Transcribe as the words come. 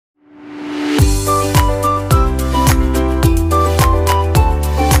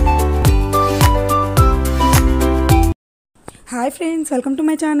Friends, welcome to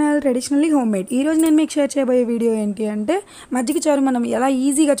my channel traditionally home made. ఈరోజు నేను మీకు షేర్ చేయబోయే వీడియో ఏంటి అంటే మజ్జిగ చారు మనం ఎలా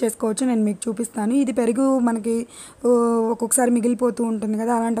ఈజీగా చేసుకోవచ్చో నేను మీకు చూపిస్తాను. ఇది పెరుగు మనకి ఒక్కొక్కసారి మిగిలిపోతూ ఉంటుంది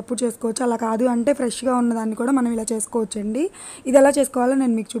కదా, అలాంటప్పుడు చేసుకోవచ్చు. అలా కాదు అంటే ఫ్రెష్గా ఉన్నదాన్ని కూడా మనం ఇలా చేసుకోవచ్చండి. ఇది ఎలా చేసుకోవాలో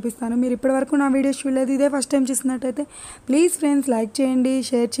నేను మీకు చూపిస్తాను. మీరు ఇప్పటివరకు నా వీడియోస్ చూడలేదు, ఇదే ఫస్ట్ టైం చూసినట్టయితే ప్లీజ్ ఫ్రెండ్స్ లైక్ చేయండి,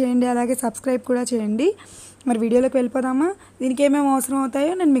 షేర్ చేయండి, అలాగే సబ్స్క్రైబ్ కూడా చేయండి. మరి వీడియోలోకి వెళ్ళిపోదామా? దీనికి ఏమేమి అవసరం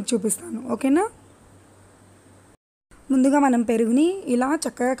అవుతాయో నేను మీకు చూపిస్తాను, ఓకేనా? ముందుగా మనం పెరుగుని ఇలా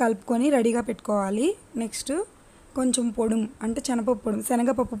చక్కగా కలుపుకొని రెడీగా పెట్టుకోవాలి. నెక్స్ట్ కొంచెం పొడుం అంటే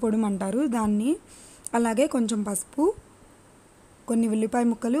శనగపప్పు పొడుం అంటారు దాన్ని, అలాగే కొంచెం పసుపు, కొన్ని ఉల్లిపాయ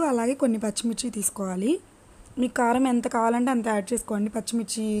ముక్కలు, అలాగే కొన్ని పచ్చిమిర్చి తీసుకోవాలి. మీకు కారం ఎంత కావాలంటే అంత యాడ్ చేసుకోండి,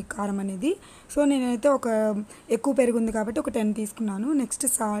 పచ్చిమిర్చి కారం అనేది. సో నేనైతే ఎక్కువ పెరుగు ఉంది కాబట్టి ఒక 10 తీసుకున్నాను. నెక్స్ట్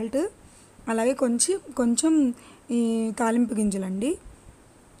సాల్ట్, అలాగే కొంచెం ఈ తాలింపు గింజలండి,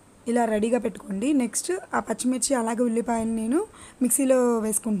 ఇలా రెడీగా పెట్టుకోండి. నెక్స్ట్ ఆ పచ్చిమిర్చి అలాగే ఉల్లిపాయలు నేను మిక్సీలో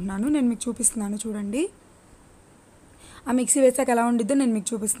వేసుకుంటున్నాను. నేను మీకు చూపిస్తున్నాను చూడండి. ఆ మిక్సీ వేసాక ఎలా ఉండిద్దో నేను మీకు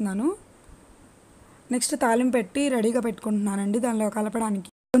చూపిస్తున్నాను. నెక్స్ట్ తాలింపు పెట్టి రెడీగా పెట్టుకుంటున్నానండి. దానిలో కలపడానికి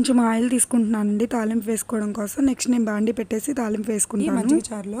కొంచెం ఆయిల్ తీసుకుంటున్నానండి తాలింపు వేసుకోవడం కోసం. నెక్స్ట్ నేను బాండి పెట్టేసి తాలింపు వేసుకుంటాను. మజ్జిగ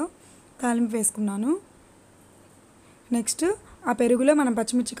చారులో తాలింపు వేసుకున్నాను. నెక్స్ట్ ఆ పెరుగులో మనం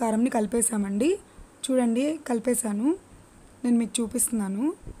పచ్చిమిర్చి కారంని కలిపేసామండి. చూడండి, కలిపేసాను. నేను మీకు చూపిస్తున్నాను.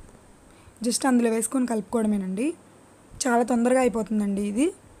 జస్ట్ అందులో వేసుకొని కలుపుకోవడమేనండి. చాలా తొందరగా అయిపోతుందండి ఇది.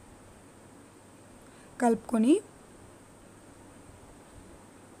 కలుపుకొని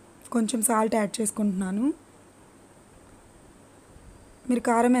కొంచెం సాల్ట్ యాడ్ చేసుకుంటున్నాను. మీరు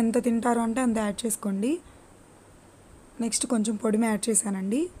కారం ఎంత తింటారో అంటే అంత యాడ్ చేసుకోండి. నెక్స్ట్ కొంచెం పొడిమి యాడ్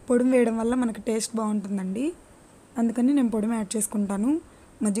చేశానండి. పొడిమి వేయడం వల్ల మనకి టేస్ట్ బాగుంటుందండి, అందుకని నేను పొడిమి యాడ్ చేసుకుంటాను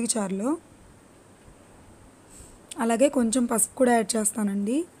మజ్జిగ చారులో. అలాగే కొంచెం పసుపు కూడా యాడ్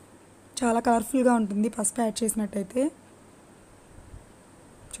చేస్తానండి, చాలా కలర్ఫుల్గా ఉంటుంది పసుపు యాడ్ చేసినట్టయితే.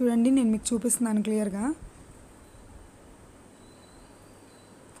 చూడండి, నేను మీకు చూపిస్తున్నాను క్లియర్గా.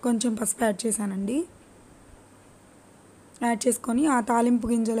 కొంచెం పసుపు యాడ్ చేశానండి. యాడ్ చేసుకొని ఆ తాలింపు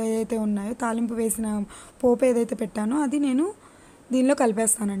గింజలు ఏదైతే ఉన్నాయో, తాలింపు వేసిన పోపు ఏదైతే పెట్టానో అది నేను దీనిలో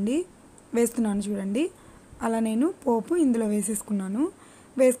కలిపేస్తానండి. వేస్తున్నాను చూడండి. అలా నేను పోపు ఇందులో వేసేసుకున్నాను.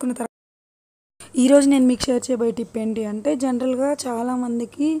 వేసుకున్న తర్వాత ఈరోజు నేను మీకు షేర్ చేయబోయే టిప్ ఏంటి అంటే, జనరల్గా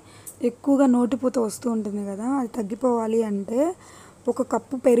చాలామందికి ఎక్కువగా నోటిపూత వస్తూ ఉంటుంది కదా, అది తగ్గిపోవాలి అంటే ఒక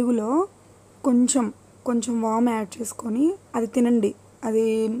కప్పు పెరుగులో కొంచెం వామ్ యాడ్ చేసుకొని అది తినండి. అది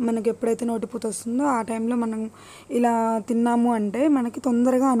మనకి ఎప్పుడైతే నోటిపూత వస్తుందో ఆ టైంలో మనం ఇలా తిన్నాము అంటే మనకి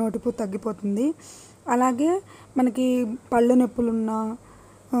తొందరగా ఆ నోటిపూత తగ్గిపోతుంది. అలాగే మనకి పళ్ళు నొప్పులున్నా,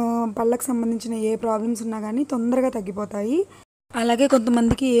 పళ్ళకు సంబంధించిన ఏ ప్రాబ్లమ్స్ ఉన్నా కానీ తొందరగా తగ్గిపోతాయి. అలాగే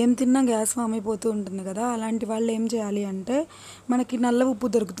కొంతమందికి ఏం తిన్నా గ్యాస్ ఫామ్ అయిపోతూ ఉంటుంది కదా, అలాంటి వాళ్ళు ఏం చేయాలి అంటే, మనకి నల్ల ఉప్పు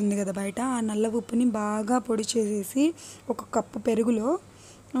దొరుకుతుంది కదా బయట, ఆ నల్ల ఉప్పుని బాగా పొడి చేసేసి ఒక కప్పు పెరుగులో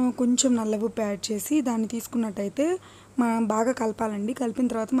కొంచెం నల్ల ఉప్పు యాడ్ చేసి దాన్ని తీసుకున్నట్టయితే మనం బాగా కలపాలండి. కలిపిన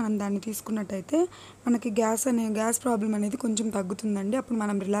తర్వాత మనం దాన్ని తీసుకున్నట్టయితే మనకి గ్యాస్ ప్రాబ్లం అనేది కొంచెం తగ్గుతుందండి. అప్పుడు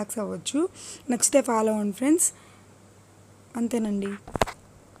మనం రిలాక్స్ అవ్వచ్చు. నచ్చితే ఫాలో అవ్వండి ఫ్రెండ్స్. అంతేనండి.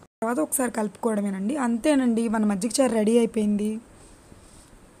 తర్వాత ఒకసారి కలుపుకోవడమేనండి. అంతేనండి, మన మజ్జిగ చారు రెడీ అయిపోయింది.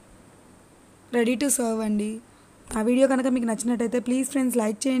 రెడీ టు సర్వ్ అండి. ఆ వీడియో కనుక మీకు నచ్చినట్టయితే ప్లీజ్ ఫ్రెండ్స్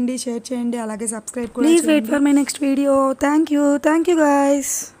లైక్ చేయండి, షేర్ చేయండి, అలాగే సబ్స్క్రైబ్ కూడా. Please wait for my next video. Thank you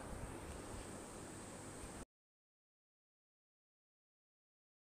guys.